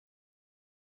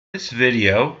This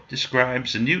video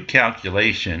describes a new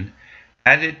calculation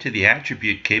added to the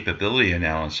attribute capability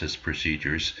analysis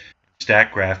procedures in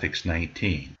Statgraphics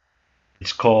 19.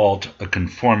 It's called a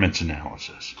conformance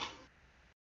analysis.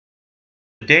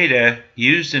 The data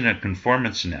used in a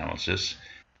conformance analysis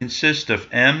consist of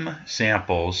m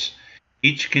samples,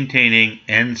 each containing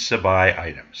n sub I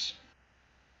items.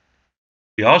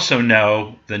 We also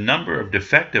know the number of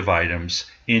defective items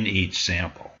in each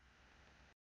sample.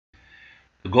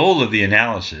 The goal of the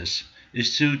analysis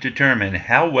is to determine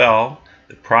how well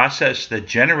the process that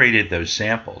generated those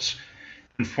samples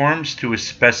conforms to a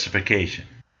specification.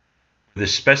 The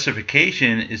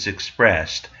specification is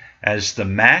expressed as the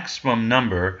maximum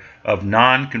number of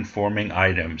non-conforming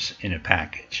items in a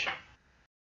package.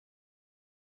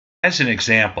 As an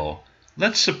example,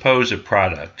 let's suppose a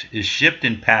product is shipped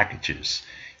in packages,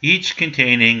 each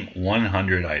containing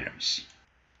 100 items.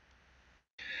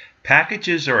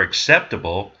 Packages are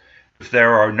acceptable if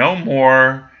there are no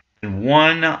more than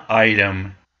one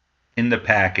item in the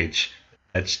package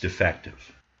that's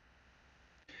defective.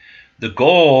 The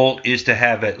goal is to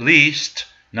have at least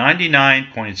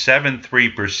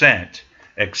 99.73%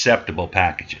 acceptable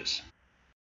packages.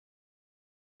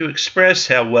 To express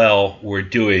how well we're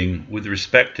doing with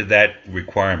respect to that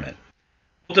requirement,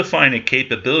 we'll define a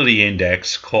capability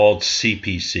index called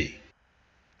CPC.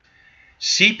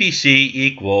 CPC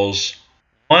equals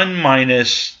 1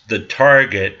 minus the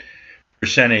target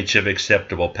percentage of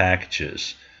acceptable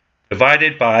packages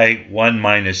divided by 1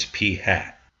 minus p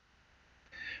hat,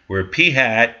 where p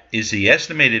hat is the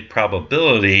estimated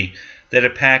probability that a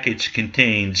package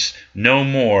contains no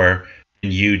more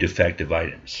than u defective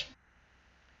items.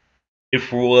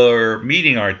 If we're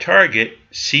meeting our target,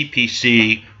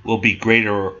 CPC will be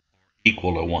greater or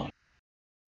equal to 1.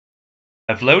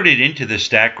 I've loaded into the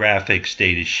Statgraphics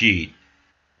data sheet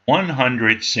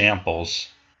 100 samples,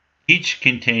 each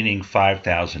containing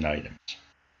 5,000 items.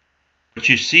 What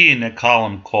you see in the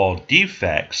column called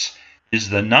defects is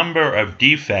the number of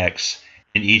defects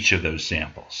in each of those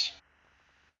samples.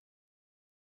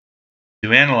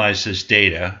 To analyze this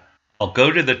data, I'll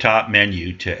go to the top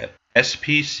menu to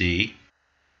SPC,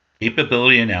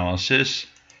 Capability Analysis,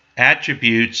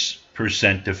 Attributes,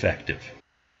 Percent Defective.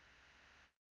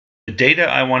 The data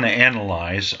I want to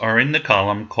analyze are in the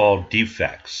column called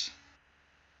defects,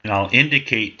 and I'll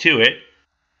indicate to it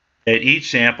that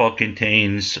each sample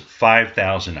contains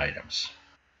 5,000 items.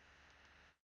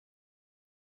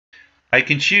 I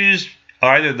can choose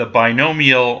either the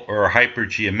binomial or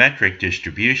hypergeometric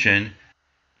distribution.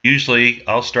 Usually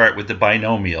I'll start with the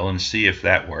binomial and see if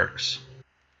that works.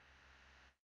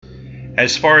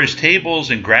 As far as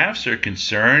tables and graphs are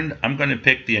concerned, I'm going to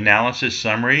pick the analysis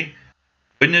summary,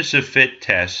 goodness of fit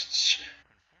tests,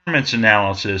 performance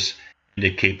analysis, and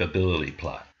a capability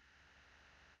plot.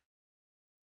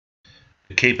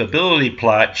 The capability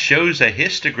plot shows a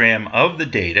histogram of the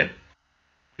data,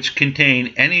 which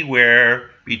contain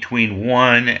anywhere between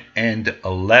 1 and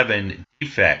 11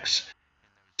 defects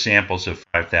in samples of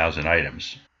 5,000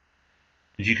 items.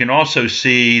 And you can also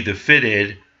see the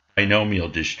fitted binomial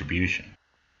distribution.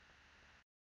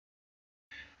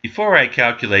 Before I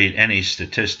calculate any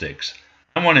statistics,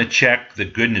 I want to check the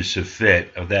goodness of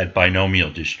fit of that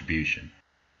binomial distribution.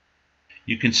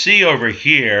 You can see over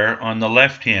here on the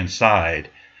left-hand side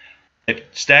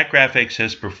that Statgraphics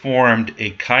has performed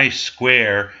a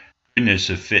chi-square goodness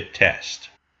of fit test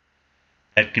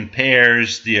that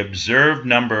compares the observed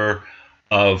number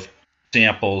of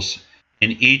samples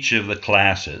in each of the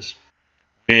classes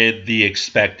with the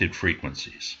expected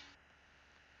frequencies.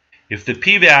 If the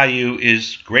p-value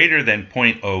is greater than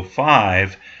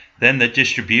 0.05, then the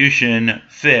distribution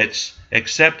fits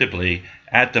acceptably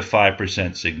at the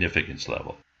 5% significance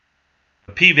level.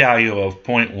 A p-value of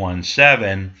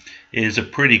 0.17 is a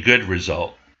pretty good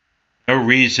result. No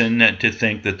reason to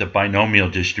think that the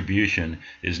binomial distribution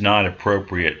is not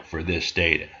appropriate for this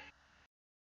data.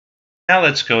 Now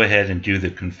let's go ahead and do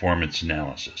the conformance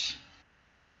analysis.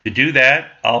 To do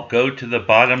that, I'll go to the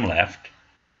bottom left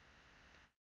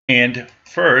and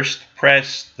first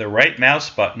press the right mouse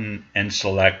button and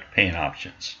select Pane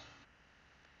Options.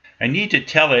 I need to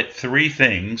tell it 3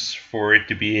 things for it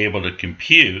to be able to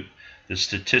compute the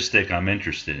statistic I'm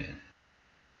interested in.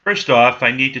 First off,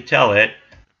 I need to tell it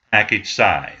package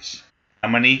size, how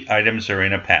many items are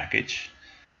in a package,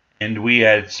 and we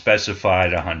had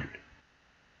specified 100.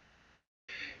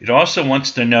 It also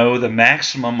wants to know the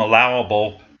maximum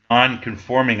allowable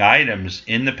non-conforming items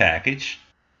in the package,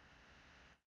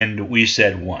 and we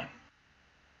said 1.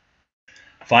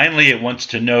 Finally, it wants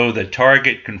to know the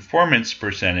target conformance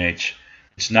percentage.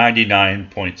 It's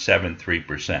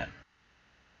 99.73%.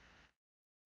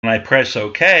 When I press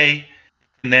OK, I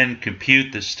can then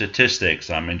compute the statistics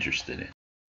I'm interested in.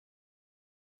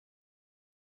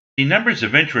 The numbers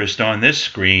of interest on this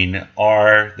screen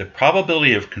are the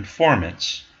probability of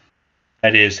conformance,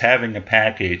 that is, having a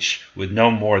package with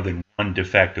no more than one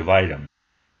defective item,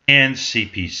 and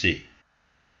CPC.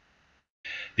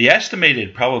 The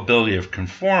estimated probability of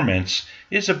conformance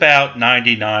is about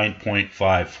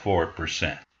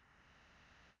 99.54%.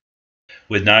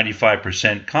 With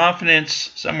 95%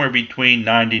 confidence, somewhere between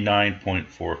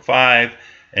 99.45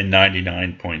 and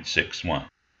 99.61.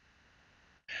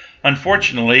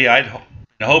 Unfortunately, I'd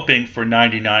been hoping for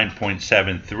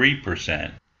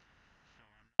 99.73%.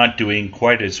 Not doing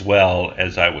quite as well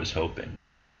as I was hoping.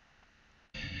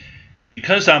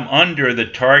 Because I'm under the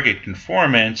target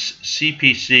conformance,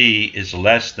 CPC is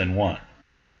less than 1.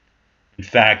 In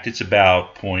fact, it's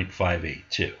about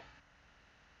 0.582.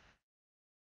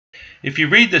 If you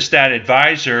read the Stat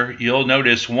Advisor, you'll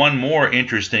notice one more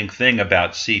interesting thing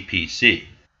about CPC.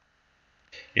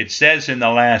 It says in the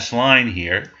last line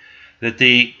here that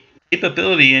the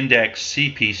capability index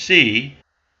CPC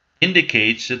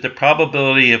indicates that the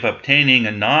probability of obtaining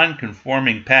a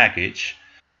non-conforming package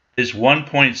is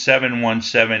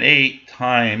 1.7178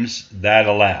 times that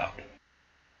allowed.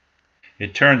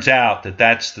 It turns out that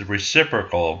that's the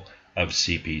reciprocal of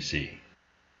CPC.